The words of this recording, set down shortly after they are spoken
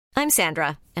I'm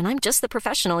Sandra, and I'm just the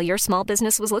professional your small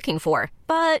business was looking for.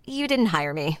 But you didn't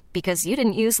hire me because you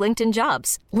didn't use LinkedIn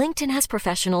Jobs. LinkedIn has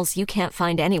professionals you can't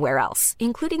find anywhere else,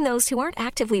 including those who aren't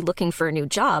actively looking for a new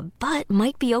job, but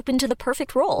might be open to the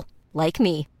perfect role, like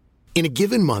me. In a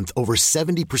given month, over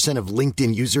 70% of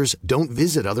LinkedIn users don't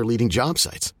visit other leading job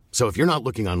sites. So if you're not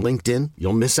looking on LinkedIn,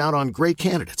 you'll miss out on great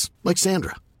candidates like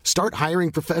Sandra. Start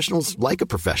hiring professionals like a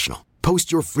professional.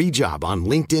 Post your free job on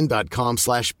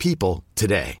linkedin.com/people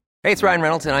today. Hey, it's Ryan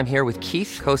Reynolds, and I'm here with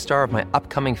Keith, co-star of my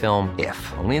upcoming film, If,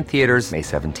 only in theaters May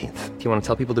 17th. Do you want to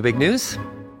tell people the big news?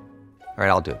 All right,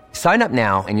 I'll do it. Sign up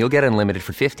now and you'll get unlimited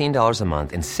for $15 a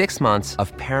month and 6 months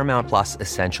of Paramount Plus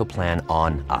Essential Plan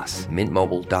on us.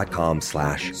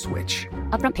 MintMobile.com/switch.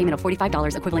 Upfront payment of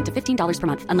 $45 equivalent to $15 per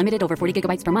month. Unlimited over 40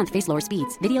 gigabytes per month. Face lower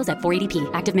speeds. Videos at 480p.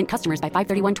 Active Mint customers by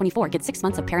 531.24 get 6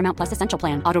 months of Paramount Plus Essential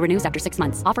Plan. Auto renews after 6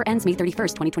 months. Offer ends May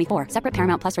 31st, 2024. Separate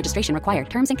Paramount Plus registration required.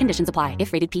 Terms and conditions apply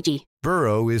if rated PG.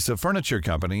 Burrow is a furniture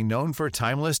company known for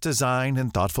timeless design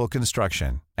and thoughtful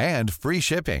construction and free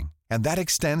shipping. And that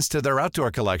extends to their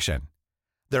outdoor collection.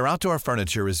 Their outdoor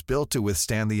furniture is built to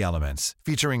withstand the elements,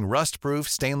 featuring rust-proof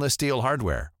stainless steel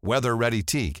hardware, weather-ready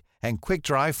teak, and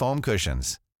quick-dry foam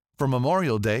cushions. For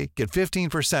Memorial Day, get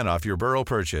 15% off your Burrow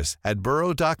purchase at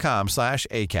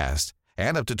burrow.com/acast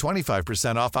and up to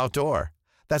 25% off outdoor.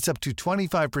 That's up to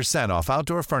 25% off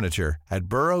outdoor furniture at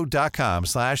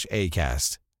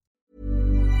burrow.com/acast.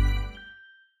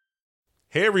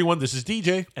 Hey everyone, this is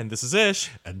DJ. And this is Ish.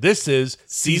 And this is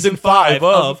Season 5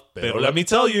 of Pero Let Me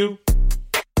Tell You.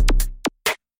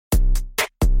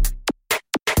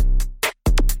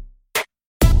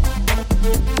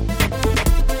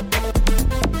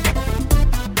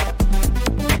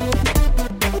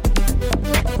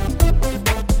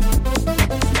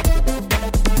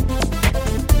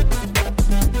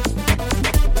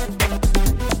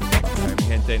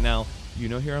 Now, you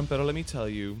know, here on Pero Let Me Tell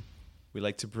You, we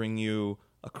like to bring you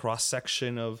a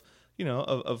cross-section of,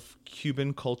 of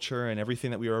Cuban culture and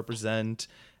everything that we represent.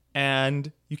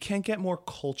 And you can't get more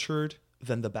cultured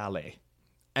than the ballet.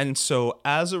 And so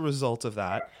as a result of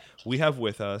that, we have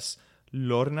with us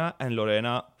Lorena and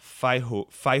Lorena Feijoo.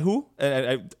 Feijoo?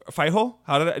 Feijoo?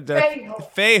 How did I?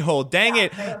 Feijoo. Dang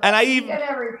it! And I even get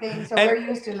everything, so we're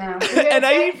used to now.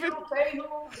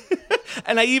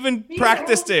 And I even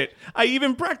practiced it. I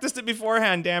even practiced it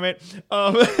beforehand. Damn it!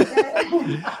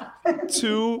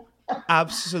 Two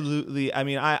absolutely. I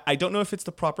mean, I don't know if it's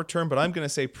the proper term, but I'm going to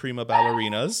say prima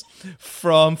ballerinas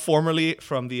formerly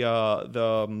from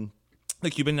the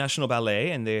Cuban National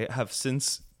Ballet, and they have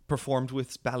since performed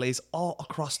with ballets all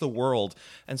across the world.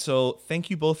 And so thank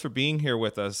you both for being here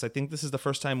with us. I think this is the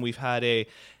first time we've had a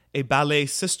ballet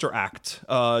sister act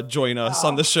join us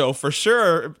on the show. For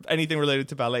sure, anything related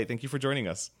to ballet. Thank you for joining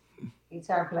us. It's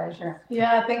our pleasure.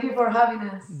 Yeah, thank you for having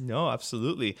us. No,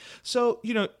 absolutely. So,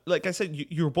 like I said,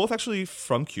 you're both actually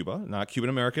from Cuba, not Cuban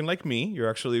American like me. You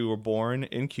were born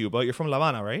in Cuba. You're from La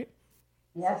Habana, right?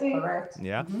 Yes, correct.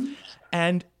 Yeah. Mm-hmm.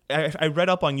 And I read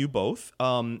up on you both.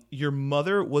 Your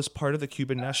mother was part of the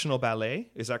Cuban National Ballet.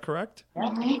 Is that correct?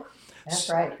 Yeah, that's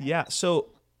right. Yeah. So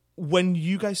when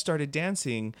you guys started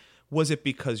dancing, was it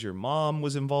because your mom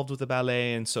was involved with the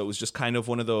ballet, and so it was just kind of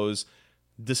one of those,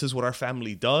 this is what our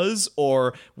family does?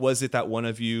 Or was it that one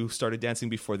of you started dancing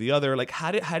before the other? Like,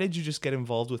 how did you just get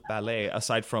involved with ballet,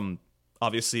 aside from,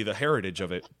 obviously, the heritage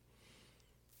of it?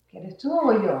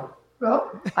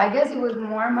 Well, I guess it was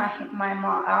more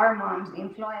our mom's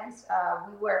influence.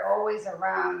 We were always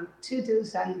around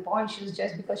tutus and ponchos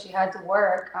just because she had to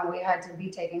work and we had to be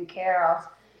taken care of.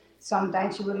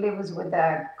 Sometimes she would leave us with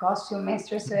the costume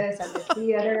mistresses at the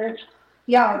theater.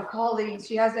 Yeah, our colleagues.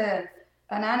 She has an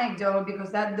anecdote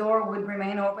because that door would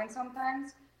remain open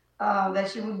sometimes, that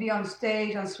she would be on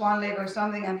stage on Swan Lake or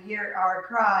something and hear our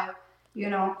cry,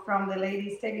 from the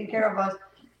ladies taking care of us.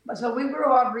 So we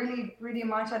grew up really, pretty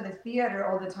much at the theater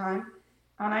all the time.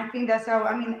 And I think that's how,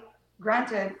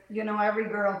 granted, every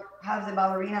girl has a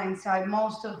ballerina inside.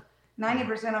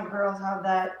 90% of girls have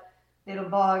that little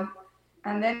bug.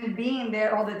 And then being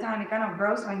there all the time, it kind of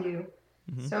grows on you.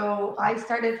 Mm-hmm. So I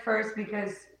started first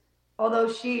because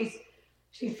although she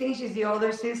thinks she's the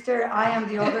older sister, I am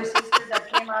the older sister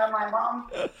that came out of my mom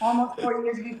almost 4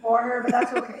 years before her, but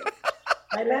that's okay.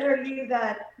 I let her leave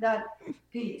that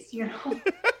piece,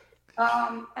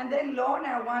 And then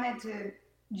Lorna wanted to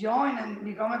join and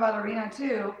become a ballerina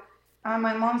too. And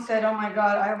my mom said, "Oh my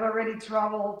God, I've already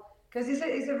traveled," because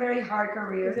it's a very hard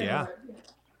career. Yeah.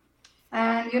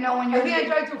 And when I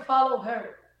tried to follow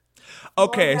her.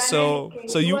 Okay, so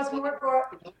you was more for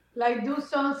like do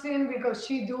something because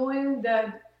she doing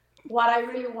that what I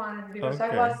really wanted because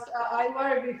okay. I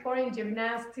was before in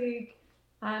gymnastics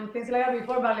and things like that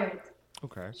before ballet.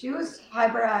 Okay. She was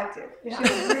hyperactive. Yeah. She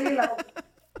was really like,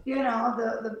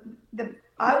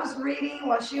 I was reading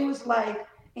what she was like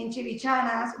in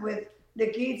Chivichanas with the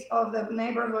kids of the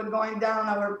neighborhood going down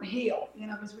our hill,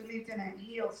 because we lived in a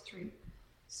hill street.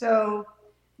 So,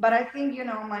 but I think,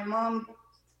 my mom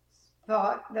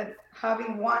thought that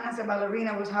having one as a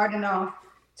ballerina was hard enough.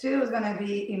 Two was going to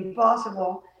be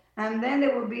impossible. And then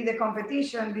there would be the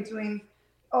competition between,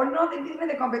 or not even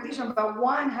the competition, but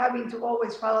one having to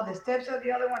always follow the steps of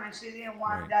the other one, and she didn't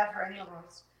want that for any of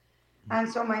us. And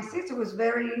so my sister was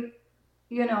very,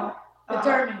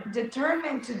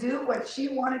 determined to do what she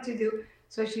wanted to do.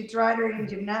 So she tried her in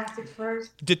gymnastics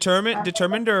first.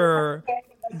 Determined or?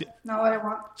 No, what I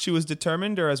want. She was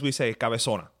determined, or as we say,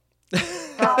 cabezona.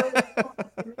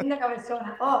 Linda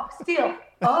cabezona. Oh, still.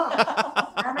 Oh,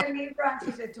 I'm a Libra and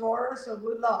she's a Taurus, so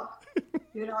good luck.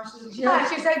 She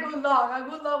said good luck. And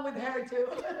good luck with her too.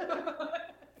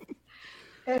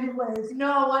 Anyways.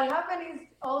 No, what happened is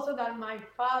also that my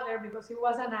father, because he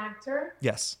was an actor.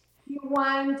 Yes. He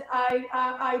wants,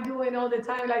 I do it all the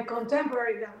time, like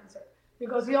contemporary dancer.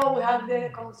 Because he always have the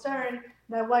concern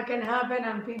that what can happen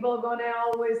and people gonna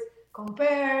always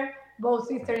compare both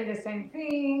sisters in the same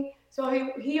thing. So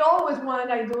he always wanted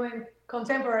like doing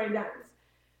contemporary dance.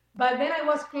 But then I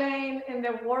was playing in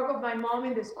the work of my mom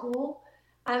in the school,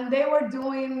 and they were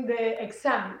doing the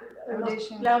exam,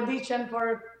 the audition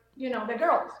for, the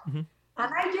girls. Mm-hmm.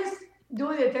 And I just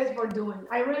do the test for doing.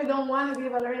 I really don't want to be a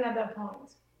ballerina at that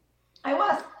point. I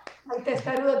was like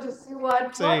testaruda to see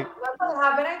what will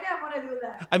happen. I think I'm going to do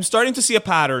that. I'm starting to see a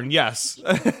pattern, yes.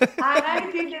 And I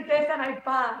did the test and I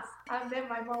passed. And then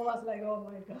my mom was like, oh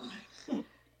my God.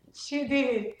 She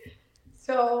did.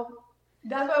 So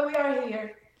that's why we are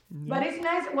here. But it's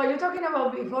nice. What you're talking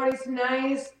about before is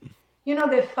nice.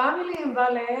 The family in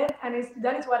ballet, and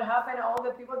that is what happened. All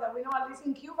the people that we know, at least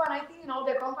in Cuba, and I think in all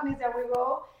the companies that we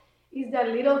go, is that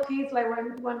little kids, like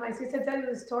when my sister tells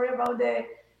you the story about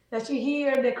that she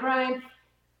hear the crying,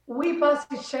 we pass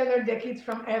each other the kids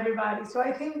from everybody. So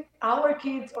I think our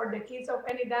kids or the kids of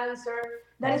any dancer,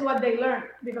 that is what they learn,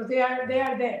 because they are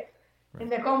there in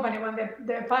the company when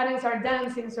the parents are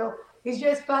dancing. So it's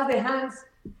just pass the hands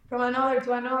from another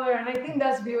to another, and I think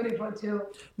that's beautiful too.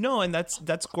 No, and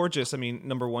that's gorgeous. I mean,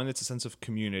 number one, it's a sense of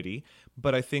community,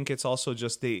 but I think it's also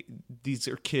just these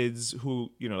are kids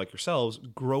who, like yourselves,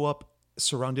 grow up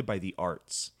surrounded by the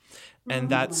arts. And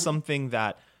that's something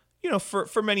that,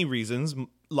 for many reasons, a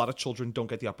lot of children don't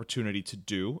get the opportunity to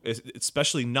do,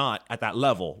 especially not at that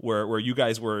level where you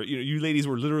guys were, you ladies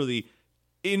were literally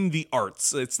in the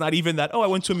arts. It's not even that, I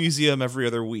went to a museum every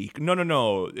other week.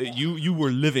 No. You were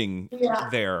living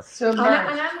there. So and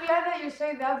I'm glad that you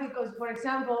say that, because, for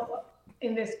example,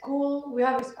 in the school, we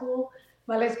have a school,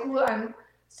 ballet school, and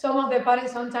some of the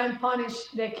parents sometimes punish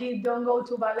the kid, don't go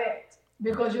to ballet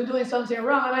because you're doing something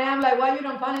wrong. And I am like, why you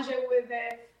don't punish it with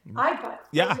the iPad?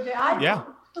 Yeah. With the iPhone? Yeah.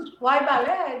 Why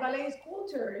ballet? Ballet is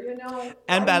culture,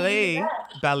 And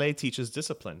ballet teaches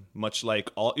discipline, much like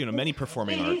all, many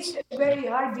performing arts. It is very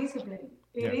hard discipline.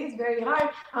 It is very hard,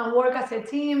 and work as a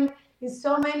team. It's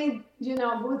so many,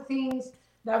 good things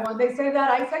that when they say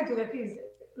that, I say to the kids,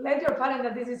 let your parent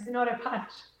that this is not a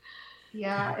punish.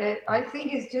 Yeah, I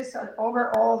think it's just an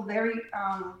overall very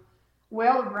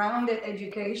well-rounded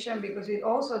education, because it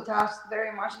also taps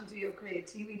very much into your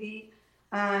creativity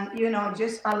and,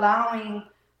 just allowing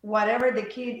whatever the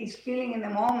kid is feeling in the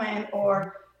moment,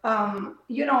 or,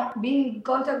 being in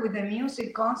contact with the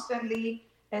music constantly,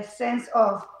 a sense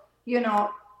of,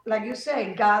 like you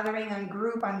say, gathering and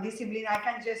group and discipline. I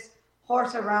can just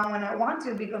horse around when I want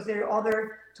to because there are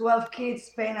other 12 kids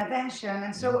paying attention.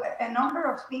 And so a number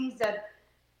of things that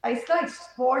it's like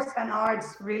sports and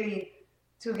arts really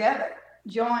together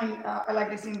join, like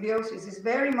the symbiosis. It's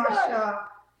very much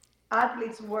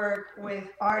athletes work with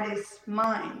artists'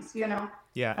 minds,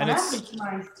 Yeah, and athletes'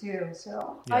 minds too.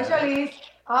 So actually,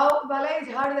 ballet is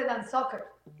harder than soccer.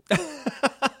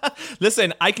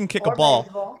 Listen, I can kick a ball.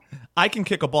 Baseball. I can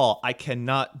kick a ball. I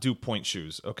cannot do point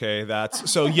shoes. Okay, that's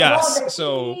so. Yes,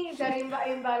 the thing is that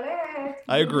in ballet,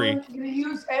 I agree. You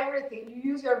use everything.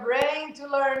 You use your brain to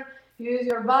learn. You use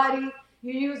your body.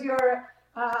 You use your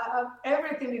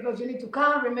everything, because you need to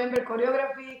count, remember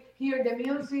choreography, hear the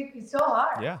music. It's so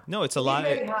hard. Yeah, no, it's a lot.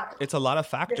 It's a lot of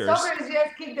factors. The soccer is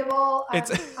just kick the ball and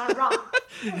run.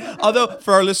 Although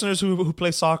for our listeners who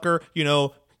play soccer,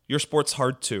 your sport's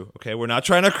hard too. Okay, we're not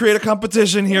trying to create a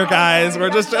competition here, guys. We're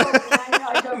just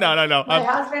no. No. My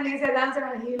husband is a dancer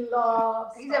and he's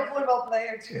a football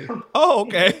player too. Oh,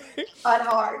 okay. At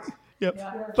heart. Yep.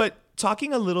 Yeah. But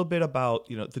talking a little bit about,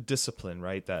 the discipline,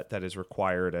 right, that is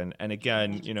required. And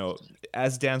again,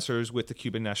 as dancers with the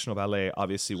Cuban National Ballet,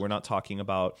 obviously we're not talking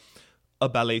about a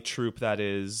ballet troupe that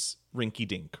is rinky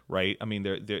dink, right? I mean,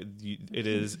 it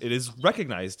is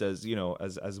recognized as,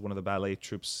 as one of the ballet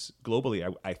troupes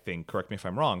globally, I think. Correct me if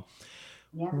I'm wrong.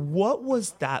 Yeah. What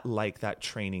was that like, that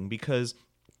training? Because,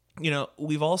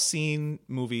 we've all seen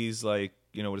movies like,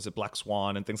 what is it, Black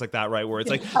Swan and things like that, right? Where it's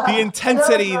like the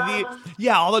intensity,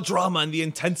 all the drama and the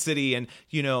intensity and,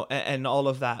 and all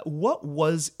of that. What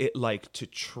was it like to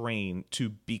train to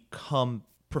become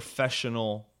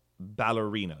professional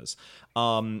ballerinas?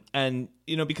 And,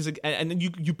 because, and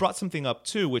you brought something up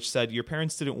too, which said your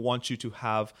parents didn't want you to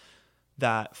have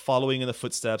that following in the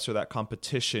footsteps or that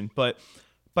competition. But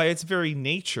by its very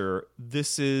nature,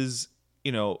 this is,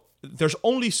 there's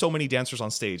only so many dancers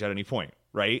on stage at any point.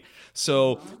 Right?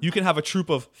 So you can have a troupe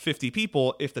of 50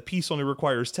 people. If the piece only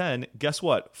requires 10, guess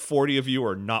what? 40 of you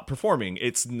are not performing.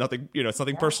 It's nothing, it's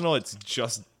nothing personal. It's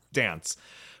just dance.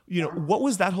 What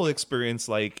was that whole experience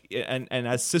like? And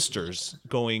as sisters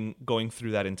going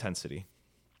through that intensity?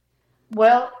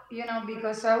 Well,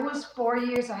 because I was 4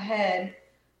 years ahead,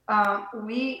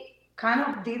 we kind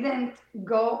of didn't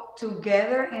go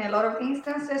together in a lot of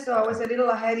instances. So I was a little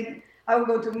ahead. I would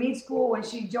go to mid school when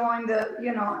she joined the,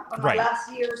 on my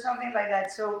last year or something like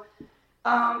that. So,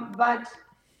 but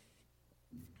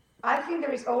I think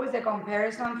there is always a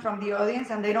comparison from the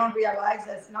audience, and they don't realize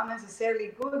that's not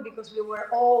necessarily good because we were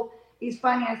all, it's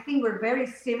funny, I think we're very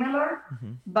similar,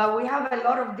 but we have a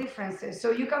lot of differences.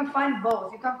 So you can find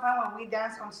both. You can find when we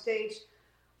dance on stage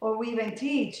or we even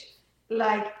teach,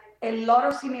 like a lot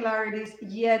of similarities,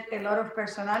 yet a lot of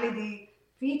personality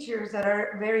features that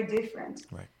are very different.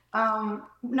 Right.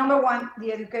 Number one,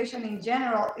 the education in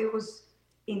general, it was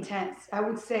intense. I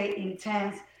would say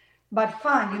intense, but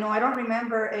fun. I don't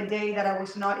remember a day that I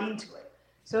was not into it.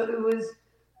 So it was,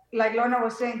 like Lorna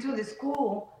was saying too, the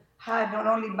school had not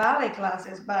only ballet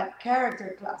classes, but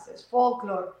character classes,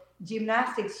 folklore,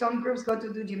 gymnastics. Some groups go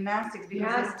to do gymnastics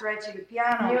because they're stretching,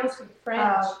 piano, music,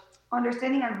 French,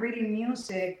 understanding and reading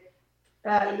music,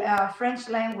 French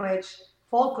language,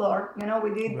 folklore.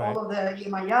 We did all of the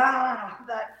Yemaya,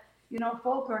 that.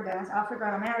 Folklore dance,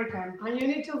 African American. And you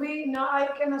need to be, no, I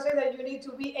cannot say that you need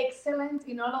to be excellent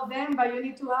in all of them, but you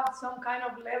need to have some kind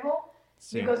of level.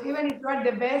 Because even if you are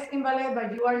the best in ballet,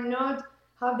 but you are not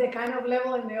have the kind of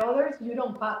level in the others, you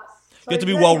don't pass. So you have to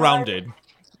be well-rounded.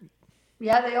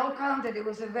 Yeah, they all counted. It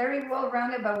was a very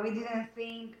well-rounded, but we didn't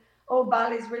think,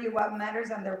 ballet is really what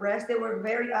matters, and the rest, they were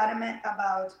very adamant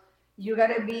about you got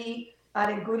to be at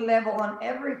a good level on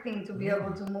everything to be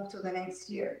able to move to the next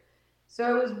year.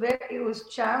 So it was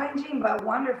challenging but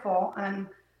wonderful. And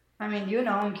I mean,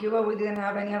 in Cuba we didn't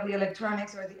have any of the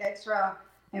electronics or the extra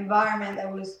environment that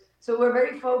was. So we're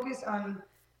very focused on.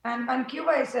 And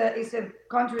Cuba is a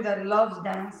country that loves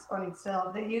dance on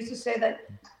itself. They used to say that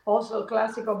also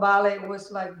classical ballet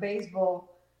was like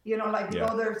baseball, like the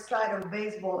other side of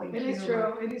baseball. It is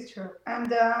true. It is true. And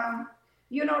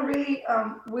really,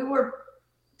 we were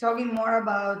talking more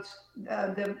about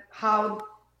how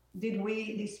did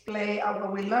we display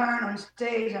what we learned on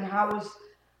stage and how was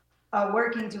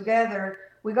working together.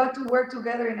 We got to work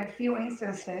together in a few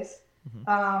instances,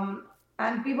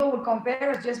 and people would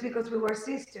compare us just because we were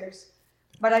sisters.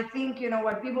 But I think,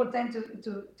 what people tend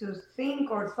to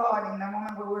think or thought in the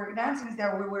moment we were dancing is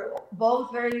that we were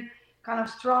both very kind of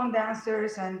strong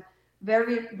dancers and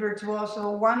very virtuoso.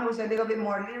 One was a little bit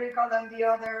more lyrical than the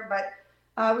other,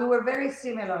 but we were very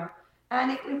similar.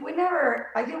 And we never,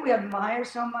 I think we admire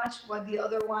so much what the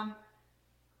other one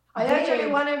I actually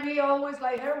want to be always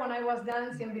like her when I was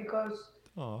dancing because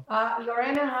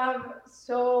Lorena have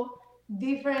so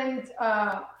different,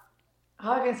 how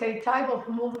I can say, type of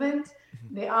movement.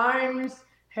 The arms,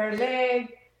 her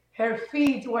leg, her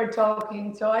feet were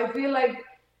talking. So I feel like,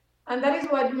 and that is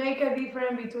what make a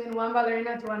difference between one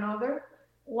ballerina to another.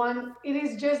 It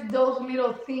is just those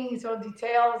little things or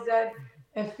details that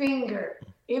a finger,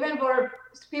 even for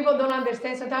people don't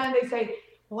understand, sometimes they say,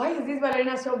 why is this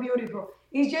ballerina so beautiful?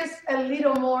 It's just a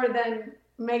little more than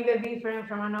make the difference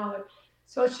from another.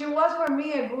 So she was for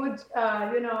me a good,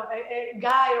 a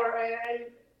guy or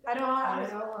I don't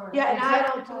know, an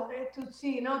idol to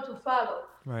see, to follow.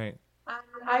 Right.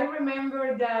 And I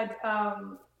remember that,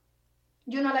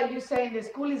 like you say, the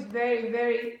school is very,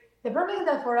 very, the problem is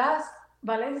that for us,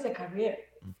 ballet is a career.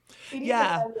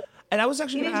 Yeah. And I was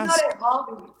actually going to ask. It's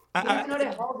not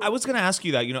a hobby. I was going to ask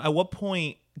you that, at what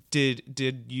point did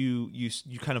you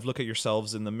kind of look at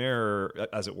yourselves in the mirror,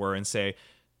 as it were, and say,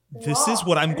 this is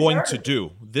what I'm going to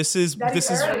do. This is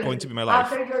going to be my life.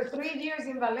 After your 3 years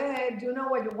in ballet, you know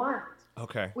what you want.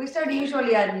 Okay. We start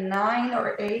usually at 9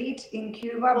 or 8 in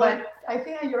Cuba, but I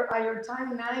think at your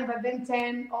time 9, but then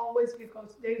 10 always,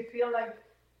 because they feel like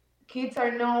kids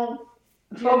are no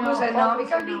focus enough. It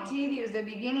can be tedious. The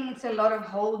beginning, it's a lot of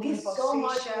holding position, so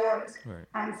much work,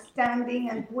 and standing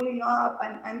and pulling up,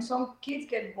 and some kids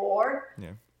get bored. Yeah.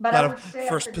 But a lot I would of say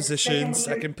first position,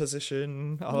 second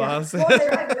position. Yeah.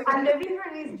 And the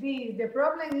difference is this. The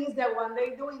problem is that when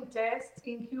they doing tests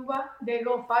in Cuba, they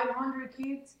go 500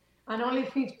 kids and only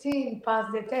 15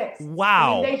 pass the test.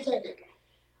 Wow. They take.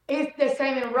 It's the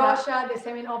same in Russia, the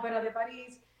same in Opera de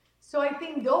Paris. So I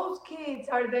think those kids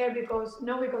are there because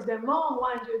their mom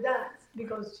wants you to dance,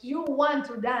 because you want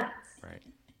to dance. Right.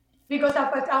 Because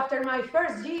after my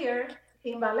first year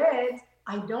in ballet,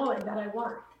 I know it that I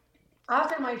want.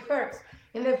 After my first.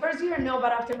 In the first year, no,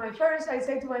 but after my first, I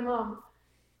said to my mom,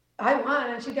 I want.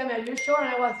 And she told me, are you sure? And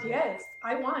I was, yes,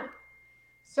 I want.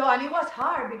 So, and it was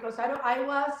hard because I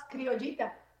was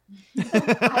criollita.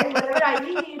 Whatever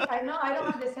I eat, I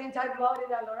don't have the same type of body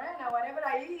that Lorena. Whatever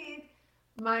I eat,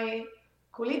 my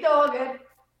culito get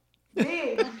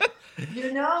big,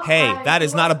 Hey, that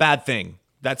is not a bad thing.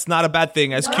 That's not a bad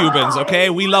thing as Cubans, okay?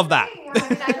 We love that. I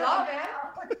love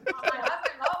it. My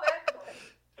husband loves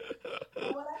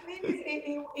it. What I mean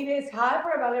is, it is hard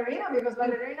for a ballerina because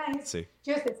ballerina is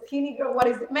just a skinny girl. What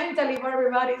is it? Mentally for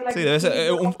everybody? It's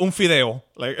like un fideo.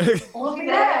 Like un fideo,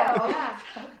 yeah.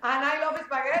 And I love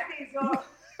spaghetti, so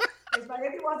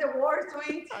spaghetti was the worst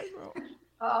to eat.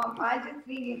 I just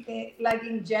think, like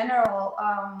in general,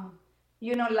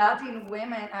 Latin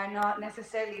women are not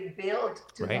necessarily built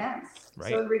to dance.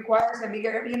 Right. So it requires a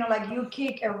bigger, like you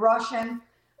kick a Russian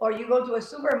or you go to a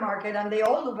supermarket and they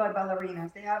all look like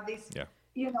ballerinas. They have these,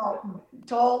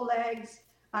 tall legs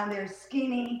and they're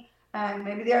skinny and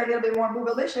maybe they're a little bit more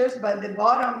boogalicious, but the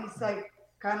bottom is like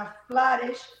kind of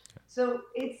flattish. So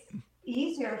it's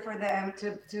easier for them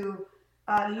to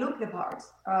look the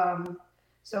parts.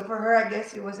 So for her, I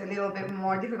guess it was a little bit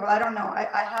more difficult. I don't know.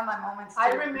 I have my moments too.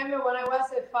 I remember when I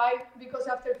was at 5, because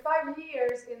after 5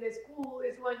 years in the school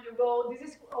is when you go, this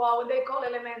is what they call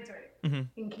elementary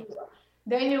in Cuba.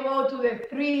 Then you go to the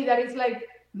 3, that is like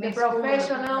the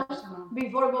professional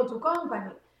before go to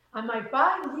company. And my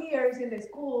 5 years in the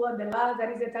school, and the last,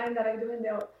 that is the time that I'm doing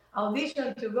the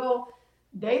audition to go,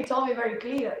 they told me very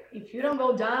clear, if you don't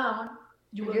go down,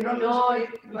 you don't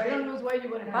lose weight,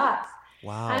 you're going to pass.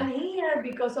 Wow. And here,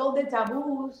 because all the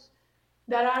taboos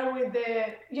that are with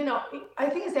the, I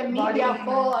think it's the media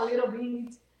fault a little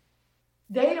bit.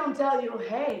 They don't tell you,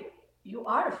 hey, you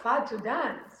are fat to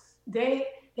dance. They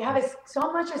have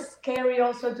so much scary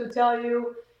also to tell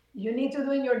you, you need to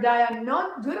do in your diet. You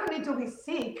don't need to be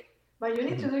sick, but you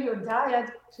need to do your diet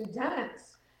to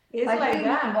dance. It's I like think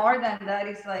that. More than that,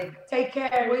 it's like take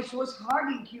care, which was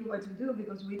hard in Cuba to do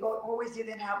because we always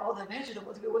didn't have all the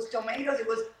vegetables. It was tomatoes. It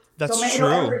was tomato, true.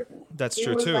 Everything. That's it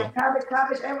true was too. Like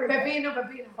cabbage, everything.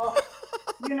 Pepino. Oh.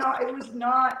 It was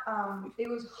not. It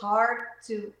was hard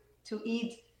to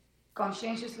eat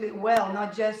conscientiously well,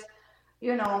 not just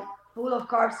full of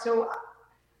carbs. So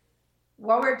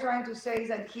what we're trying to say is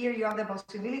that here you have the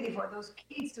possibility for those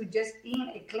kids to just eat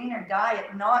a cleaner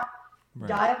diet, not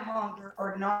die of hunger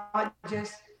or not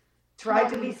just try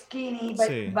to be skinny,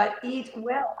 but eat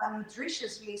well and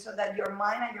nutritiously so that your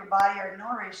mind and your body are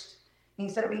nourished.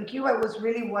 Instead of in Cuba, it was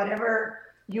really whatever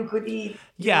you could eat.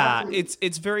 Yeah,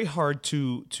 it's very hard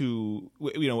to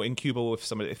in Cuba,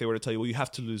 if they were to tell you, well, you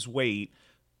have to lose weight,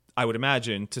 I would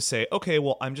imagine to say, okay,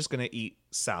 well, I'm just going to eat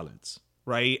salads.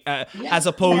 Right, as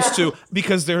opposed to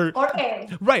because there,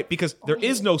 because there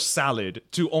is no salad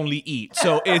to only eat.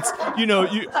 So it's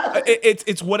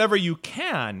it's whatever you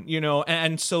can,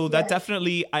 and so that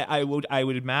definitely I would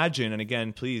imagine. And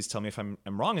again, please tell me if I'm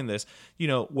wrong in this.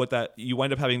 What that you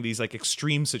wind up having these like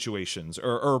extreme situations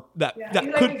or that that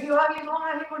could. Like if you have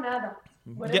limonada,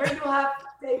 whatever you have,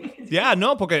 take it. Yeah,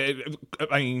 no, porque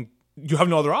I mean you have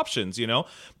no other options,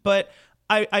 but.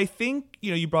 I think,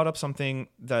 you brought up something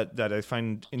that I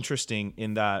find interesting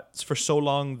in that for so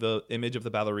long, the image of the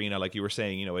ballerina, like you were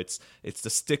saying, it's the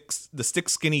stick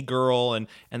skinny girl and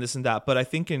this and that. But I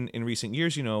think in recent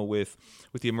years, with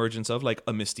the emergence of like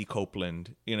a Misty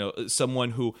Copeland,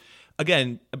 someone who,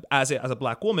 again, as a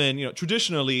Black woman,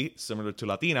 traditionally, similar to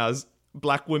Latinas,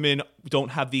 Black women don't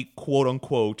have the quote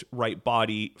unquote right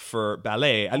body for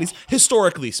ballet, at least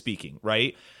historically speaking.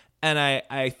 Right. And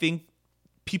I think,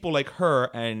 people like her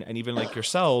and even like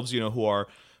yourselves, who are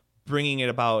bringing it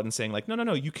about and saying like,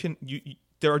 no, you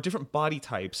there are different body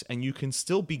types, and you can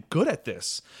still be good at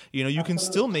this. You know, you can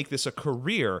still make this a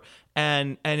career.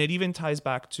 And it even ties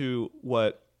back to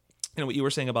what you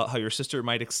were saying about how your sister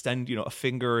might extend, a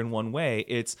finger in one way.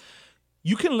 It's,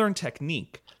 you can learn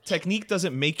technique. Technique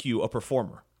doesn't make you a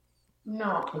performer.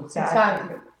 No,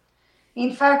 exactly.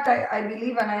 In fact, I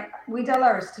believe, and we tell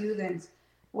our students,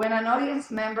 when an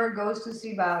audience member goes to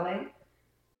see ballet.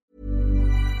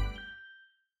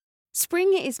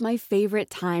 Spring is my favorite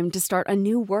time to start a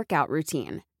new workout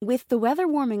routine. With the weather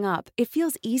warming up, it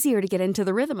feels easier to get into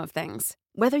the rhythm of things.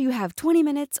 Whether you have 20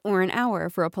 minutes or an hour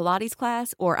for a Pilates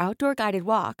class or outdoor guided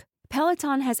walk,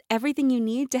 Peloton has everything you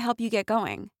need to help you get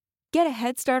going. Get a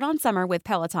head start on summer with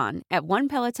Peloton at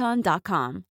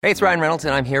onepeloton.com. Hey, it's Ryan Reynolds,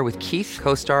 and I'm here with Keith,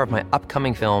 co-star of my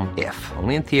upcoming film, If,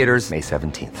 only in theaters May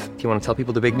 17th. Do you want to tell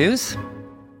people the big news?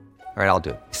 All right, I'll do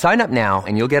it. Sign up now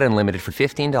and you'll get unlimited for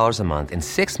 $15 a month and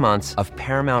 6 months of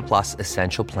Paramount Plus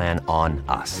Essential Plan on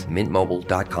us.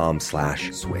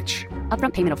 Mintmobile.com/switch.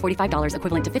 Upfront payment of $45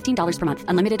 equivalent to $15 per month.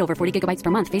 Unlimited over 40 gigabytes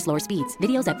per month. Face lower speeds.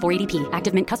 Videos at 480p.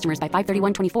 Active Mint customers by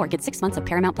 531.24 get 6 months of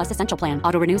Paramount Plus Essential Plan.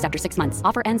 Auto renews after 6 months.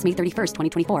 Offer ends May 31st,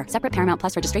 2024. Separate Paramount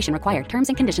Plus registration required. Terms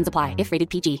and conditions apply if rated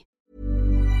PG.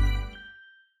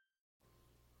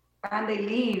 And they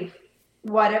leave.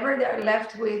 Whatever they're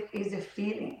left with is a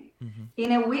feeling. Mm-hmm.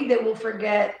 In a week, they will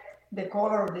forget the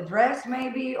color of the dress,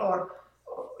 maybe, or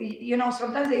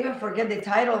sometimes they even forget the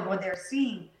title of what they're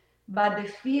seeing. But the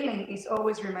feeling is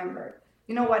always remembered.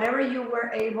 Whatever you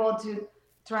were able to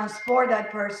transport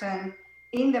that person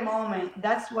in the moment,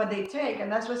 that's what they take.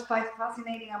 And that's what's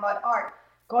fascinating about art.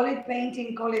 Call it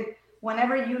painting, call it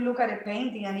whenever you look at a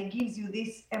painting and it gives you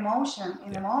this emotion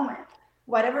in the moment.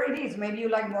 Whatever it is, maybe you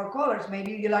like more colors,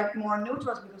 maybe you like more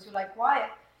neutrals because you like quiet.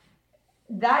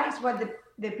 That is what the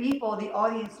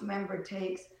audience member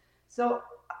takes. So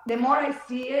the more I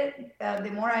see it,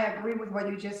 the more I agree with what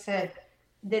you just said.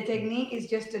 The technique is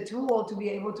just a tool to be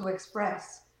able to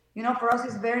express. For us,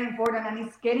 it's very important, and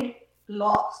it's getting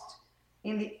lost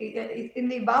in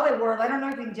the ballet world. I don't know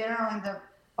if in general in the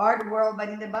art world, but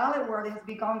in the ballet world, it has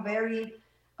become very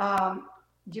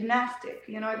gymnastic,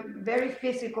 very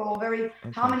physical,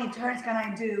 how many turns can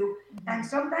I do? And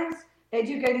sometimes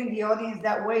educating the audience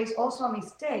that way is also a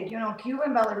mistake.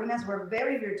 Cuban ballerinas were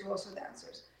very virtuoso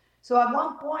dancers. So at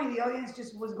one point, the audience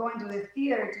just was going to the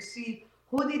theater to see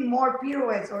who did more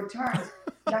pirouettes or turns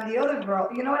than the other girl.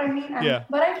 You know what I mean? Yeah.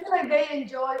 But I feel like they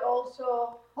enjoy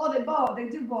also. They both. They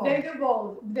do both. They do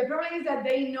both. The problem is that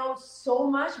they know so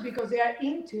much because they are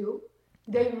into.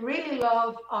 They really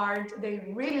love art. They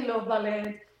really love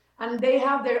ballet. And they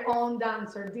have their own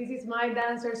dancer. This is my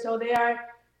dancer. So they are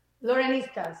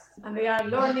Lorenistas and they are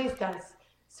Lornistas.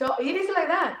 So it is like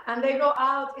that. And they go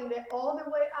out all the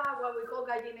way up, what we call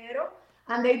gallinero,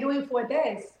 and they doing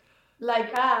fuetes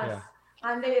like us. Yeah.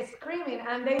 And they screaming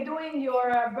and they doing your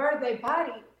birthday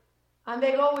party. And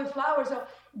they go with flowers. So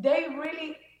they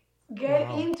really get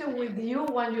into with you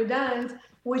when you dance,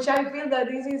 which I feel that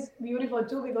this is beautiful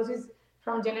too, because it's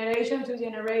from generation to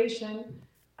generation.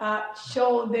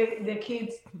 Show the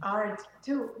kids art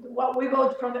too. What we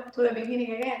go to the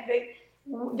beginning again.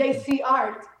 They see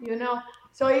art,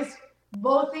 So it's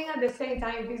both things at the same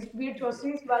time. It's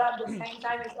virtuosity, but at the same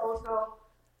time, it's also,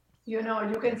 you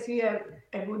can see a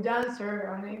good dancer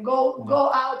and then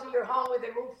go out to your home with the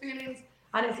good feelings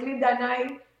and sleep that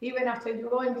night, even after you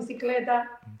go in bicicleta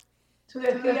to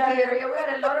the theater. Yeah, we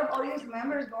had a lot of audience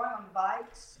members going on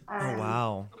bikes. And,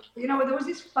 wow. There was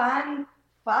this fan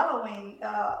following,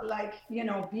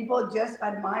 people just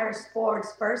admire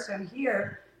sports person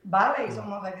here. Ballet is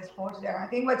almost like a sports there. I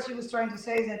think what she was trying to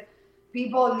say is that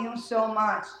people knew so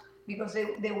much because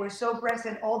they were so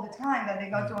present all the time that they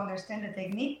got to understand the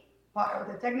technique part or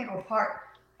the technical part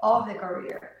of the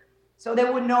career. So they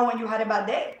would know when you had a bad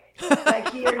day.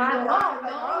 Like here,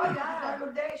 a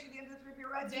good day, she didn't do 3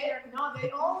 pirouettes here. No,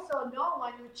 they also know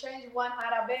when you change one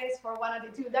arabesque for one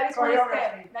attitude. That is one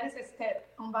step. That is a step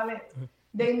on ballet.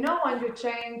 They know when you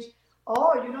change,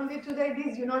 you don't need today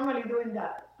this, you normally doing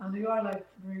that. And you are like,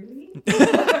 really?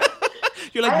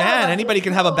 You're like, man, anybody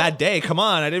can have a bad day. Come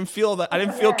on, I didn't feel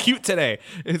cute today.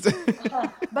 But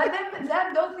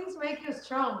then those things make you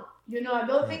strong.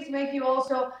 Those things make you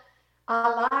also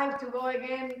alive to go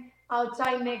again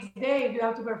outside next day if you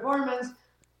have to performance,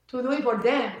 to do it for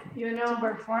them, To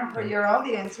perform for your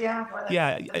audience, for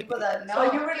the people that know.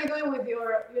 So you really do it with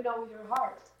your, with your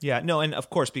heart. Yeah, no, and of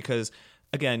course, because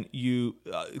again,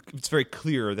 it's very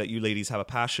clear that you ladies have a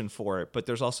passion for it, but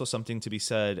there's also something to be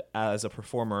said as a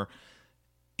performer.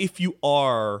 If you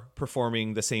are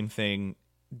performing the same thing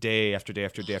day after day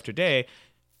after day after day,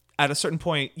 at a certain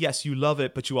point, yes, you love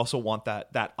it, but you also want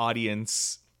that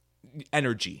audience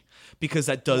energy, because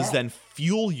that does then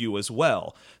fuel you as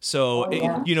well. So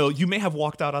you may have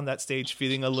walked out on that stage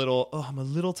feeling I'm a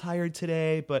little tired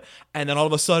today, and then all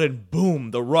of a sudden,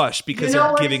 boom, the rush, because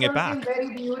they're giving it back.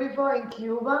 Very beautiful in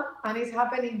Cuba, and it's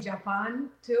happening in Japan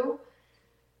too.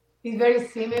 It's very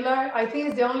similar. I think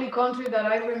it's the only country that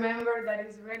I remember that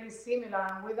is really similar.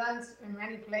 And we dance in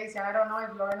many places. I don't know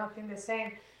if Lorena thinks the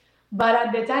same. But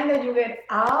at the time that you get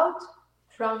out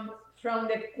from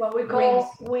the what we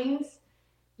call wings,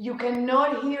 you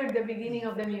cannot hear the beginning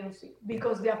of the music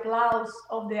because the applause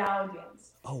of the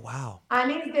audience. Oh wow!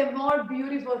 And it's the more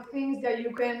beautiful things that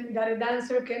a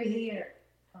dancer can hear.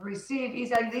 Receive is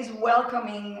like this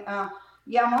welcoming.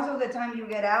 Most of the time you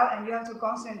get out and you have to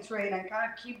concentrate and kind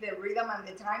of keep the rhythm and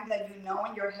the time that you know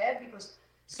in your head, because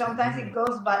sometimes it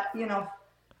goes by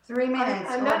 3 minutes.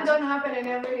 And that don't happen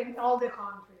in all the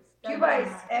countries. Cuba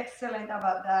is excellent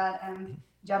about that, and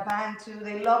Japan too.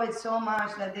 They love it so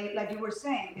much that they, like you were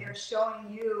saying, they're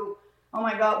showing you, oh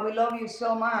my God, we love you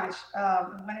so much. We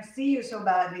want to see you so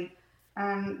badly,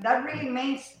 and that really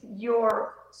makes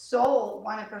your soul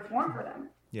want to perform for them.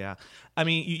 Yeah, I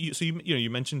mean, you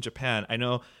mentioned Japan. I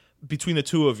know between the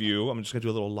two of you, I'm just gonna do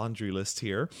a little laundry list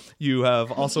here. You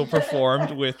have also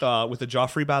performed with the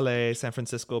Joffrey Ballet, San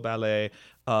Francisco Ballet,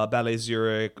 Ballet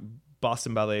Zurich,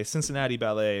 Boston Ballet, Cincinnati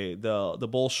Ballet, the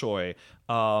Bolshoi.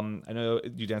 I know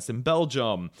you danced in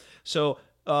Belgium. So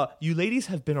you ladies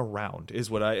have been around,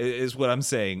 is what I'm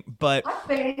saying. But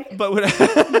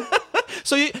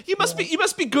so you must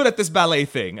be good at this ballet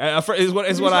thing. Is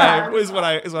what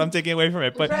I'm taking away from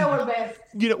it. But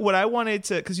what I wanted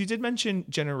to, because you did mention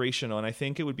generational, and I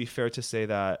think it would be fair to say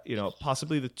that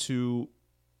possibly the two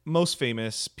most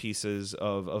famous pieces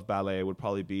of ballet would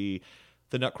probably be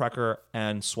the Nutcracker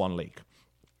and Swan Lake.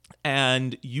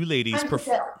 And you ladies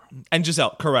and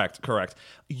Giselle, correct.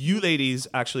 You ladies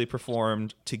actually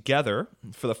performed together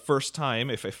for the first time,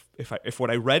 if what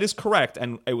I read is correct,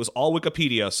 and it was all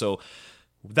Wikipedia, so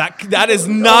that is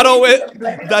not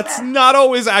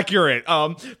always accurate.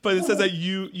 But it says that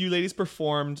you ladies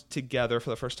performed together for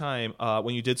the first time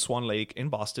when you did Swan Lake in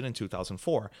Boston in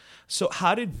 2004. So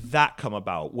how did that come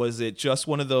about? Was it just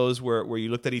one of those where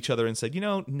you looked at each other and said,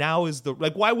 now is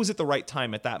why was it the right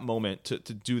time at that moment to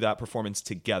do that performance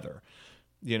together?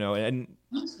 And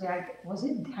was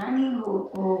it Danny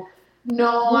who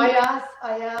No, I asked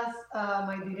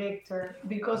my director,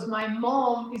 because my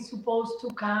mom is supposed to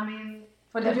come in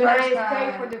for the United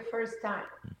States for the first time.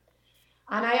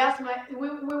 And I asked we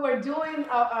were doing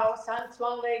our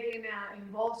Swan Lake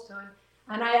in Boston,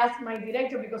 and I asked my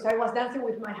director, because I was dancing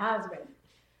with my husband,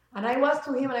 and I was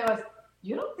to him and I was,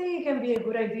 you don't think it can be a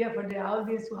good idea for the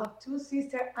audience to have two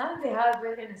sisters and the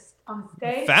husband on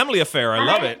stage? Family affair, I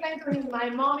love it. I explained to him, my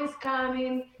mom is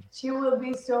coming, she will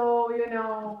be so,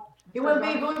 it will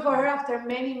be good for her after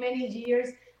many, many years.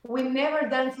 We never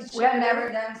danced together. We have never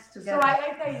danced together. So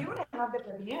I said, you're going to have the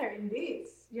premiere in this.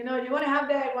 You're going to have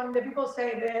when the people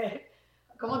say,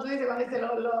 ¿cómo tú dices? Cuando dice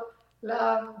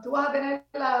tú vas a tener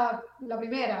la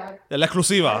primera. La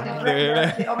exclusiva.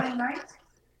 The opening night?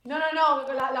 No,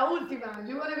 la última.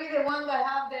 You're going to be the one that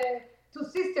have the two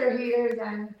sisters here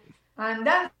and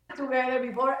dance together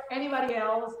before anybody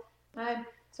else. And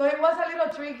so it was a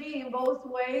little tricky in both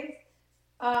ways.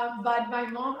 But my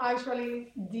mom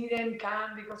actually didn't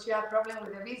come because she had problems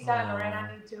with the visa, and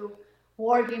Lorena needed to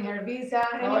work in her visa.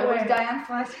 Anyway, it was Diane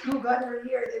Fox who got her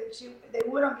here. They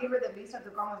wouldn't give her the visa to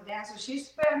come with dance. So she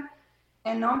spent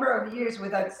a number of years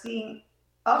without seeing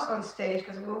us on stage,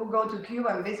 because we would go to Cuba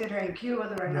and visit her in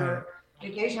Cuba during her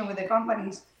vacation with the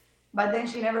companies. But then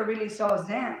she never really saw us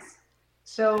dance.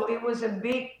 So it was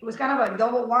kind of a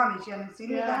double whammy. She hadn't seen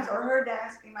me dance or her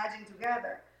dance imagined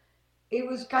together. It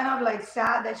was kind of like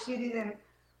sad that she didn't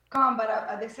come, but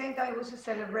at the same time, it was a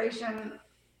celebration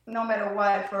no matter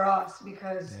what for us,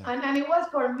 because... And it was,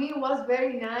 for me, was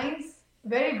very nice,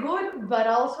 very good, but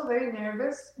also very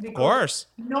nervous. Of course.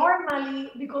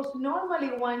 Normally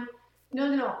when...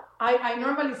 No. I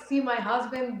normally see my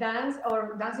husband dance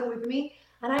or dancing with me,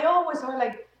 and I always are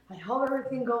like, I hope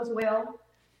everything goes well.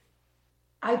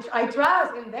 I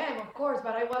trust in them, of course,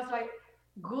 but I was like,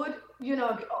 good,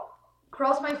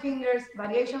 cross my fingers,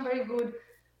 variation very good,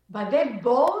 but then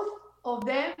both of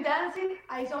them dancing,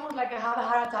 it's almost like I have a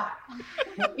heart attack.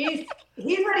 His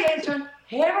variation,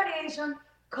 her variation,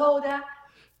 coda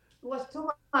was too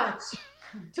much,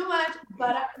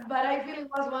 but I feel it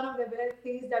was one of the best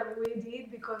things that we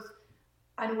did,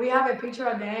 and we have a picture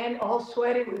at the end, all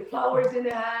sweaty with flowers in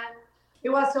the hand. It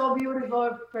was so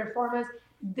beautiful performance.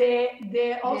 The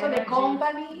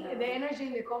company, the energy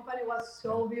in the company was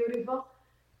so beautiful.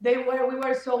 We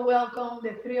were so welcome,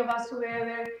 the three of us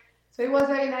together. So it was a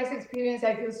very nice experience.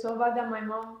 I feel so bad that my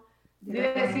mom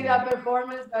didn't see that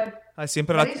performance, but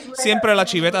siempre la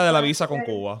chiveta de la visa con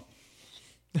Cuba.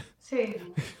 sí.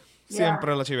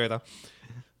 Siempre la chiveta.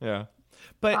 Yeah.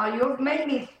 But you've made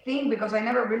me think, because I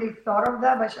never really thought of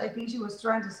that, but I think she was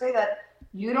trying to say that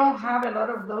you don't have a lot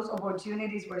of those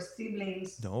opportunities where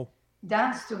siblings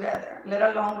dance together, let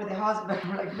alone with the husband,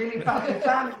 like really family. It's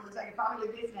like a family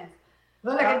business.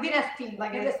 Well, like a dynasty,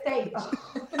 like in the States.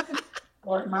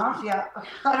 Or mafia.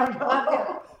 I don't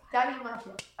know. Italian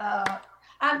mafia.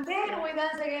 And then we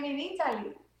dance again in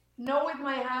Italy. Not with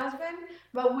my husband,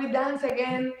 but we dance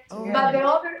again, but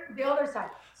the other side.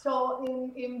 So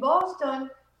in Boston,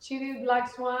 she did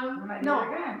Black Swan. No,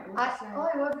 it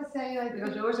was the same.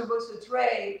 Because we were supposed to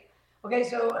trade. Okay,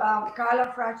 so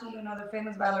Carla Fracci, the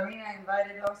famous ballerina,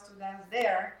 invited us to dance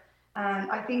there.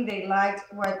 And I think they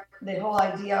liked the whole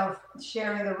idea of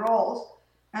sharing the roles.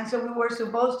 And so we were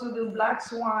supposed to do Black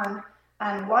Swan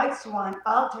and White Swan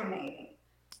alternating.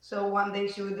 So one day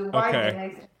she would do white, the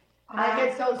next. I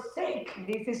get so sick.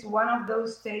 This is one of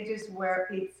those stages where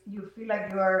you feel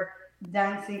like you're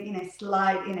dancing in a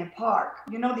slide in a park.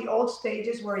 The old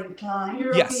stages were inclined.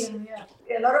 European,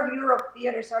 A lot of Europe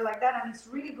theaters are like that, and it's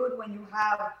really good when you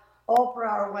have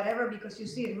opera or whatever, because you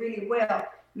see it really well.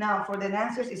 Now, for the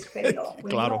dancers, it's fatal.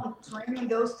 When you don't train in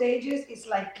those stages, it's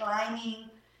like climbing,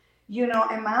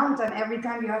 a mountain. Every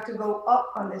time you have to go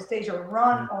up on the stage or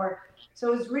run,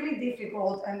 so it's really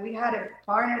difficult. And we had a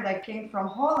partner that came from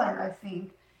Holland, I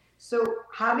think. So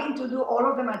having to do all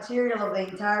of the material of the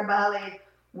entire ballet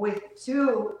with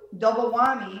two double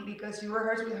whammy, because you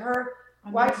rehearse with her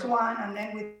White Swan and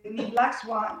then with me Black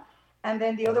Swan, and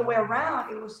then the other way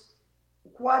around, it was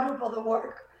quadruple the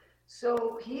work.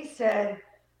 So he said,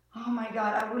 "Oh my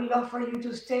God, I would love for you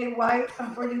to stay white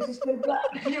and for you to stay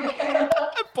black."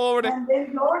 And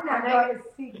then Lorna got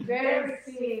sick, very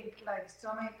sick, like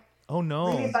stomach. Oh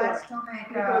no! Really bad stomach.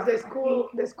 Because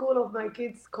the school of my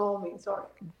kids called me. Sorry.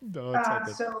 No, it's not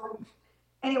good. So,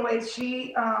 anyway,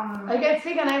 she. I get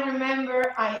sick, and I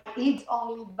remember I eat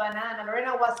only banana.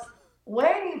 Lorena was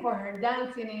waiting for her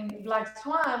dancing in Black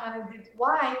Swan, and I did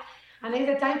white, and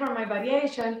it's the time for my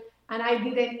variation. And I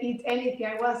didn't eat anything.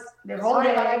 I was but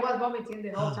I was vomiting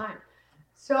the whole time.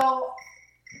 So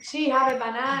she had a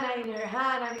banana in her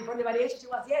hand, and before the variation, she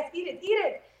was, "Yes, eat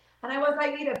it." And I was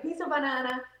like, eat a piece of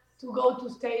banana to go to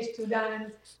stage to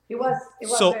dance. It was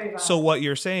very bad. So what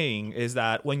you're saying is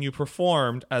that when you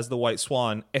performed as the White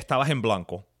Swan, estabas en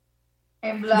blanco.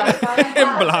 En blanco.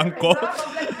 En blanco.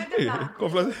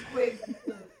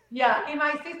 Yeah, and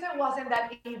my sister wasn't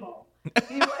that evil.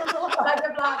 She was like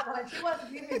the black one. She was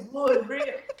giving good,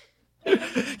 really.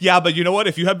 Yeah, but you know what?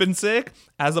 If you had been sick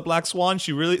as a Black Swan,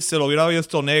 she really se lo hubiera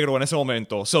visto negro en ese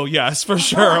momento. So yes, for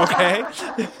sure, okay?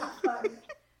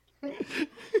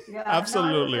 Yeah,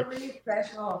 absolutely. No, it was a really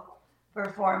special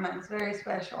performance, very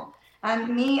special.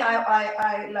 And me,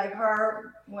 I like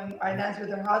her when I danced with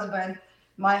her husband.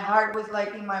 My heart was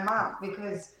like in my mouth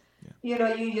because.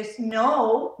 You just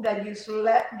know that you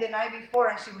slept the night before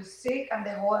and she was sick and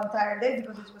the whole entire day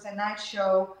because it was a night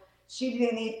show. She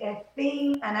didn't eat a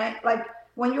thing. And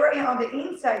when you're on the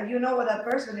inside, you know what that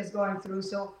person is going through.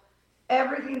 So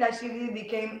everything that she did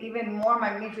became even more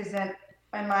magnificent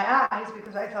in my eyes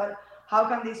because I thought, how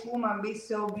can this woman be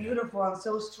so beautiful and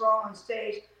so strong on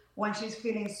stage when she's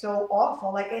feeling so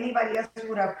awful? Like anybody else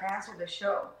would have canceled the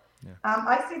show. Yeah.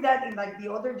 I see that in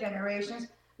the other generations.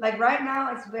 Like right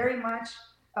now, it's very much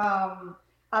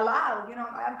allowed.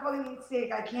 I'm calling in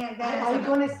sick. I can't dance. I'm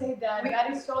going to say that.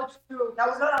 That is so true. That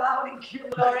was not allowed in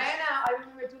Cuba. Lorena, I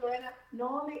remember to Lorena,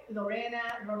 not only Lorena,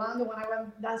 Rolando, when I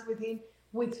went to dance with him,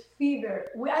 with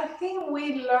fever. I think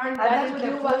we learned that in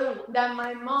Cuba, that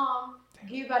my mom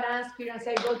give an aspirin and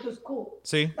say, go to school.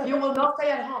 Sí. You will not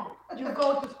stay at home. You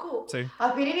go to school. Sí.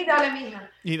 Aspirin y dale, mija.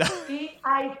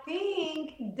 I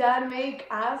think that make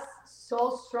us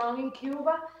so strong in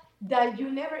Cuba that you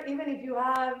never, even if you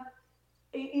have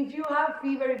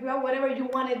fever, if you have whatever, you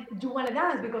want to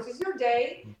dance because it's your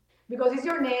day, because it's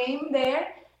your name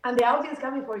there, and the audience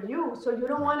coming for you. So you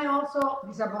don't want to also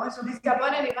disappoint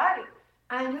anybody.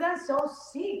 And you dance so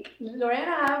sick.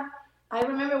 Lorena, I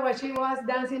remember when she was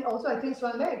dancing also, I think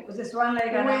Swan Lake. It was a Swan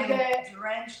Lake and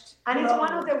drenched. And it's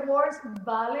one of the worst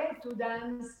ballet to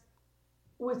dance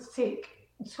with sick.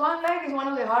 Swan Lake is one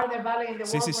of the harder ballet in the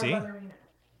world for ballerina.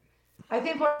 I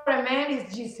think for a man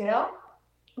it's Giselle,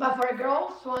 but for a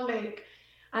girl, Swan Lake.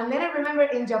 And then I remember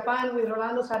in Japan with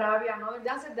Rolando Sarabia and other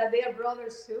dancers that they are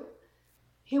brothers too.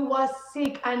 He was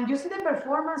sick, and you see the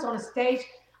performance on stage,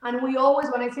 and we always,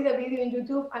 when I see the video on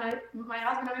YouTube, and my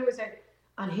husband and I would say,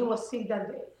 and he was sick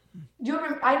that day.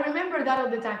 I remember that all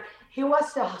the time. He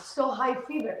was so high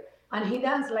fever, and he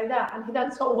danced like that, and he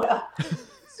danced so well.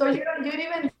 So you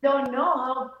even don't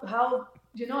know how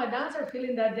a dancer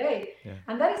feeling that day. Yeah.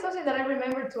 And that is something that I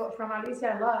remember from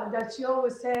Alicia a lot, that she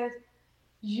always says,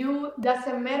 you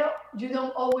doesn't matter, you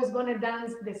don't always gonna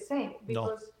dance the same,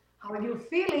 because how you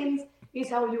feelings is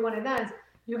how you wanna dance.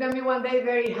 You can be one day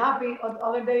very happy, or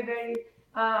other day very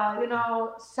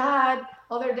sad,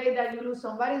 other day that you lose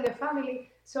somebody in the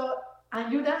family. So,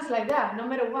 and you dance like that, no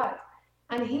matter what.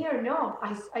 And here, no,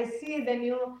 I see the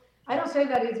new, I don't say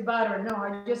that it's bad or no,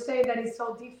 I just say that it's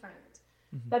so different.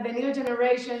 Mm-hmm. That the new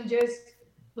generation just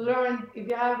learn, if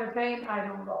you have a pain, I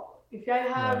don't go. If I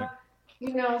have,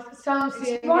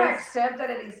 something. It's more accepted,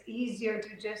 and it's easier to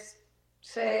just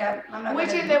say, I'm not. Which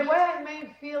in the way I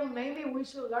may feel, maybe we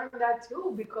should learn that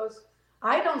too, because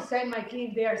I don't send my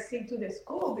kids they are sick to the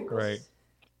school because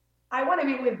I want to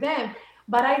be with them.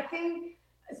 But I think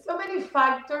so many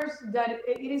factors that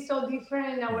it is so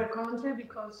different in our country,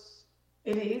 because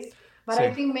it is. But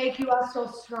I think make you us so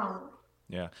strong.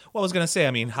 Yeah. Well, I was going to say,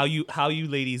 I mean, how you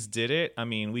ladies did it. I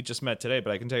mean, we just met today,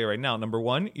 but I can tell you right now, number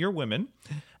one, you're women.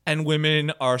 And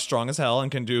women are strong as hell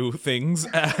and can do things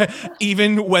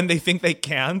even when they think they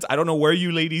can't. I don't know where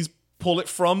you ladies pull it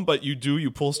from, but you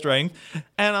pull strength.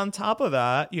 And on top of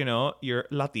that, you're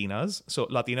Latinas. So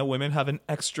Latina women have an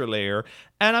extra layer.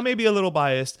 And I may be a little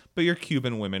biased, but you're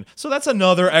Cuban women. So that's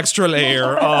another extra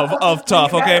layer of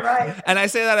tough, okay? Right. And I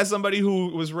say that as somebody who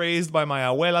was raised by my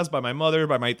abuelas, by my mother,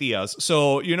 by my tias.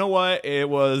 So you know what? It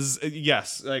was,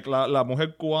 yes, like la mujer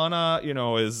cubana,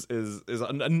 is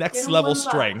a next level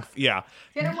strength. Yeah.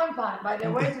 Tiene buen pan. By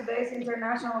the way, today is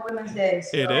International Women's Day.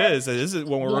 So. It is.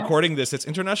 When we're recording this, it's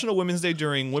International Women's Day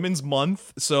during Women's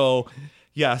Month. So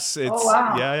yes, it's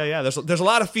yeah. There's a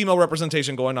lot of female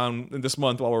representation going on in this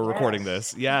month while we're recording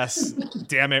this. Yes.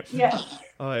 Damn it. Yes.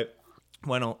 All right.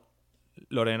 Bueno,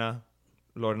 Lorena,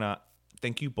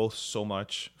 thank you both so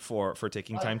much for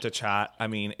taking time to chat. I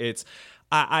mean,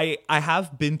 I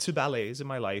have been to ballets in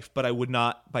my life, but I would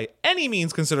not by any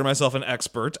means consider myself an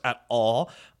expert at all.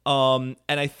 And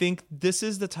I think this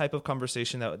is the type of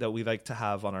conversation that we like to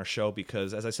have on our show,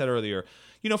 because as I said earlier,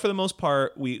 for the most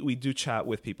part, we do chat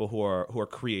with people who are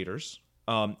creators,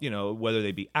 whether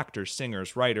they be actors,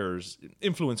 singers, writers,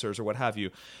 influencers, or what have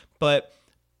you. But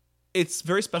it's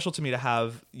very special to me to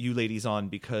have you ladies on,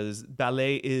 because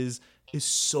ballet is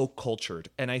so cultured.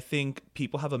 And I think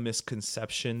people have a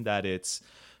misconception that it's,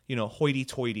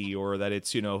 hoity-toity, or that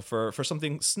it's, for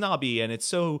something snobby, and it's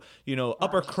so,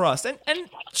 upper crust. And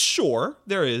sure,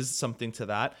 there is something to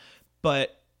that.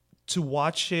 But to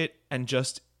watch it and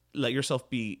just let yourself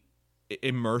be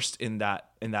immersed in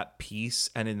that piece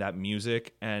and in that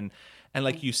music. And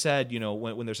like you said,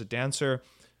 when there's a dancer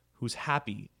who's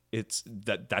happy, that's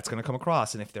going to come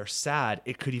across. And if they're sad,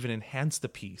 it could even enhance the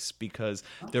piece, because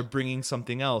they're bringing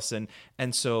something else.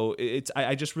 And so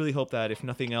I just really hope that, if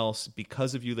nothing else,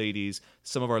 because of you ladies,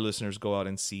 some of our listeners go out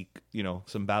and seek,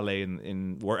 some ballet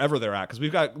in wherever they're at, because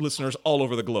we've got listeners all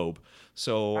over the globe.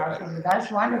 So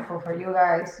that's wonderful for you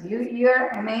guys. You're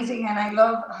amazing. And I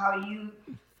love how you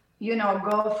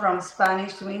go from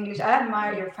Spanish to English. I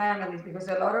admire your families, because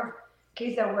a lot of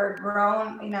kids that were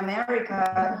grown in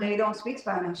America, they don't speak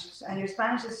Spanish, and your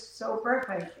Spanish is so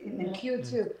perfect and cute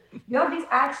too. You have this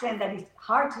accent that is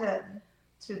hard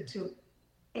to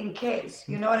encase.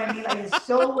 You know what I mean? Like, it's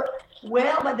so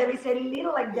well, but there is a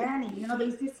little, like Danny.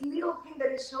 There's this little thing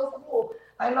that is so cool.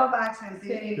 I love accents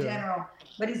in general,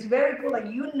 but it's very cool. Like,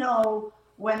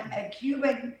 when a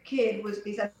Cuban kid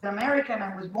is an American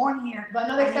and was born here, but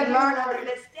not exactly learned in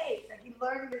the States. Like, he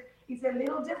learned it. It's a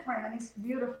little different, and it's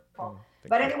beautiful.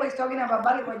 But anyways, talking about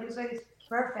ballet, what you say is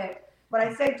perfect. But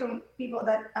I say to people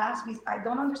that ask me, I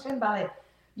don't understand ballet.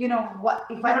 What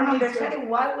if I don't understand it?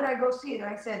 Why would I go see it? And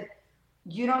I said,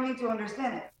 you don't need to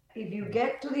understand it. If you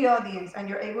get to the audience and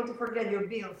you're able to forget your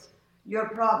bills, your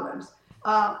problems,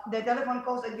 the telephone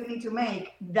calls that you need to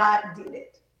make, that did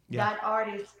it. Yeah. That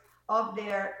artist up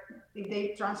there, if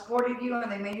they transported you and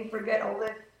they made you forget all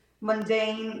the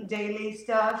mundane daily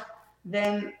stuff,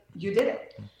 then you did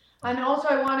it. And also,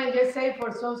 I want to just say,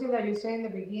 for something that you said in the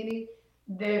beginning,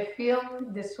 the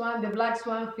film, the Black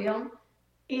Swan film,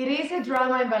 it is a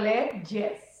drama in ballet.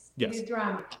 Yes. It is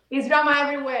drama. It's drama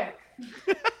everywhere.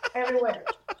 Everywhere.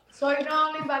 So it's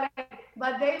not only ballet,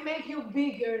 but they make you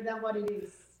bigger than what it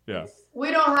is. Yeah.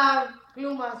 We don't have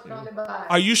plumas from the back.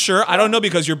 Are you sure? I don't know,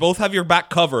 because you both have your back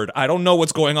covered. I don't know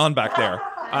what's going on back there.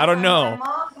 I don't know. My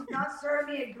mom did not serve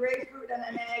me a grapefruit and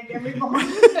an egg every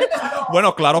morning.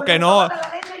 Bueno, claro que no.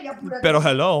 Pero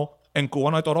hello, en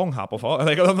Cuba no hay toronja, por favor.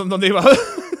 ¿Dónde iba?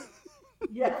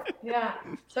 Yeah.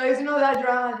 So it's not that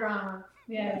drama.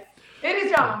 Yes. It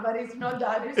is drama, but it's not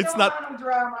that. It's not amount of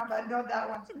drama, but not that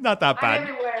one. Not that bad.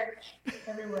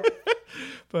 Everywhere.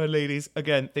 But ladies,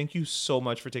 again, thank you so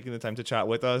much for taking the time to chat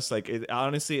with us. Like,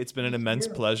 honestly, it's been an immense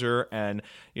pleasure. And,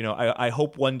 you know, I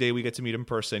hope one day we get to meet in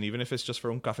person, even if it's just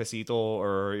for un cafecito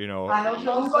or, you know. I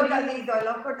love cortadito.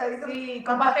 Sí,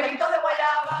 con pastelito de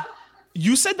guayaba.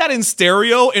 You said that in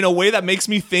stereo in a way that makes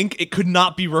me think it could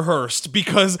not be rehearsed,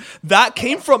 because that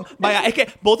came from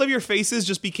both of your faces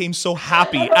just became so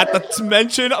happy at the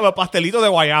mention of a pastelito de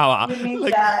guayaba.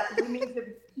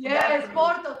 Yes,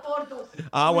 Portos.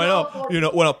 Bueno, you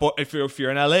know, if you're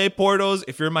in LA, Portos.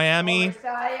 If you're in Miami,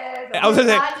 I was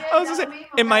gonna say,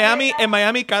 in Miami,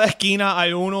 cada esquina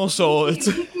hay uno, so it's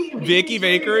Vicky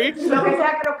Bakery.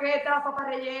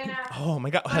 Oh my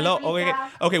God! Hello.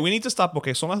 Okay. We need to stop.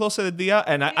 Okay, son las 12 del día,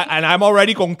 and I'm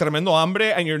already con tremendo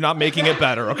hambre, and you're not making it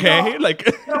better. Okay, like.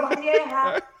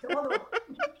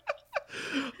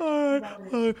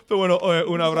 Pero bueno,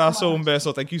 un abrazo, un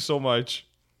beso. Thank you so much.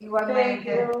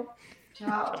 Igualmente.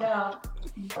 Chao.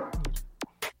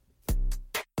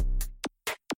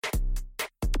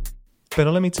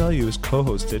 Pero Let Me Tell You is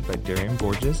co-hosted by Darian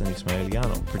Borges and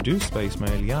Ismaeliano, produced by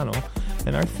Ismaeliano,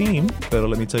 and our theme, Pero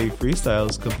Let Me Tell You Freestyle,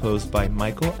 is composed by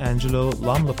Michael Angelo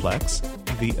Lomlaplex,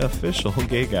 the official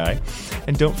gay guy.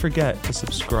 And don't forget to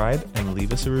subscribe and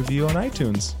leave us a review on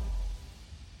iTunes.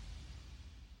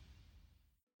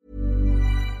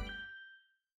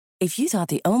 If you thought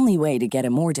the only way to get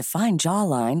a more defined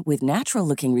jawline with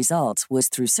natural-looking results was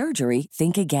through surgery,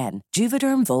 think again.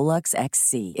 Juvederm Volux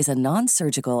XC is a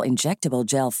non-surgical injectable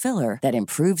gel filler that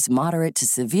improves moderate to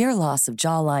severe loss of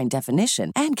jawline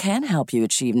definition and can help you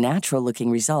achieve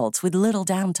natural-looking results with little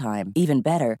downtime. Even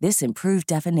better, this improved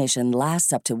definition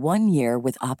lasts up to 1 year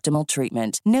with optimal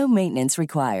treatment. No maintenance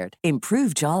required.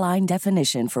 Improve jawline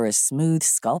definition for a smooth,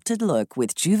 sculpted look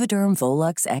with Juvederm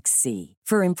Volux XC.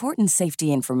 For important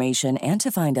safety information and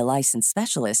to find a licensed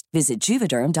specialist, visit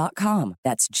Juvederm.com.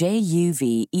 That's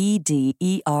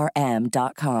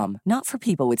JUVEDERM.com. Not for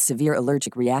people with severe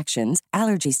allergic reactions,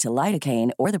 allergies to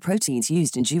lidocaine, or the proteins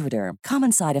used in Juvederm.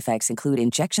 Common side effects include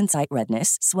injection site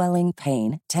redness, swelling,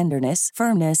 pain, tenderness,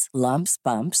 firmness, lumps,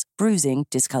 bumps, bruising,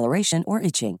 discoloration, or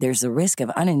itching. There's a risk of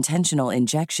unintentional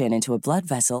injection into a blood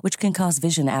vessel, which can cause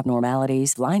vision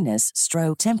abnormalities, blindness,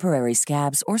 stroke, temporary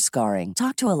scabs, or scarring.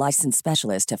 Talk to a licensed specialist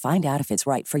to find out if it's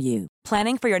right for you.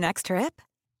 Planning for your next trip?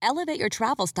 Elevate your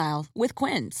travel style with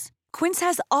Quince. Quince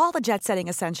has all the jet-setting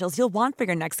essentials you'll want for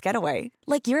your next getaway,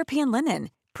 like European linen,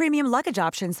 premium luggage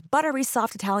options, buttery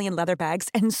soft Italian leather bags,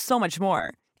 and so much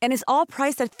more. And is all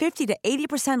priced at 50 to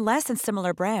 80% less than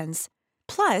similar brands.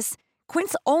 Plus,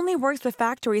 Quince only works with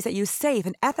factories that use safe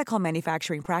and ethical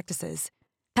manufacturing practices.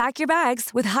 Pack your bags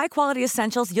with high-quality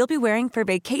essentials you'll be wearing for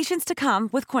vacations to come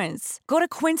with Quince. Go to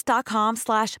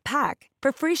quince.com/pack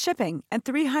for free shipping and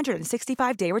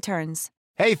 365-day returns.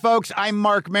 Hey, folks, I'm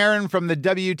Mark Maron from the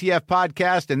WTF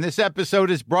Podcast, and this episode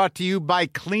is brought to you by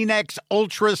Kleenex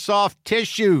Ultra Soft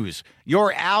Tissues,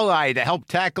 your ally to help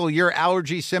tackle your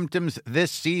allergy symptoms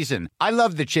this season. I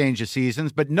love the change of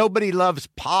seasons, but nobody loves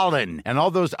pollen and all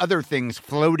those other things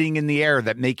floating in the air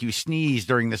that make you sneeze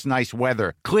during this nice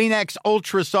weather. Kleenex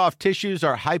Ultra Soft Tissues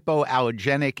are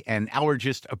hypoallergenic and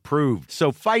allergist approved,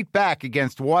 so fight back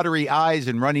against watery eyes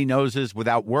and runny noses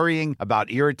without worrying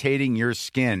about irritating your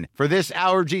skin. For this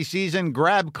allergy season,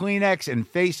 grab Kleenex and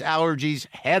face allergies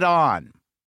head on.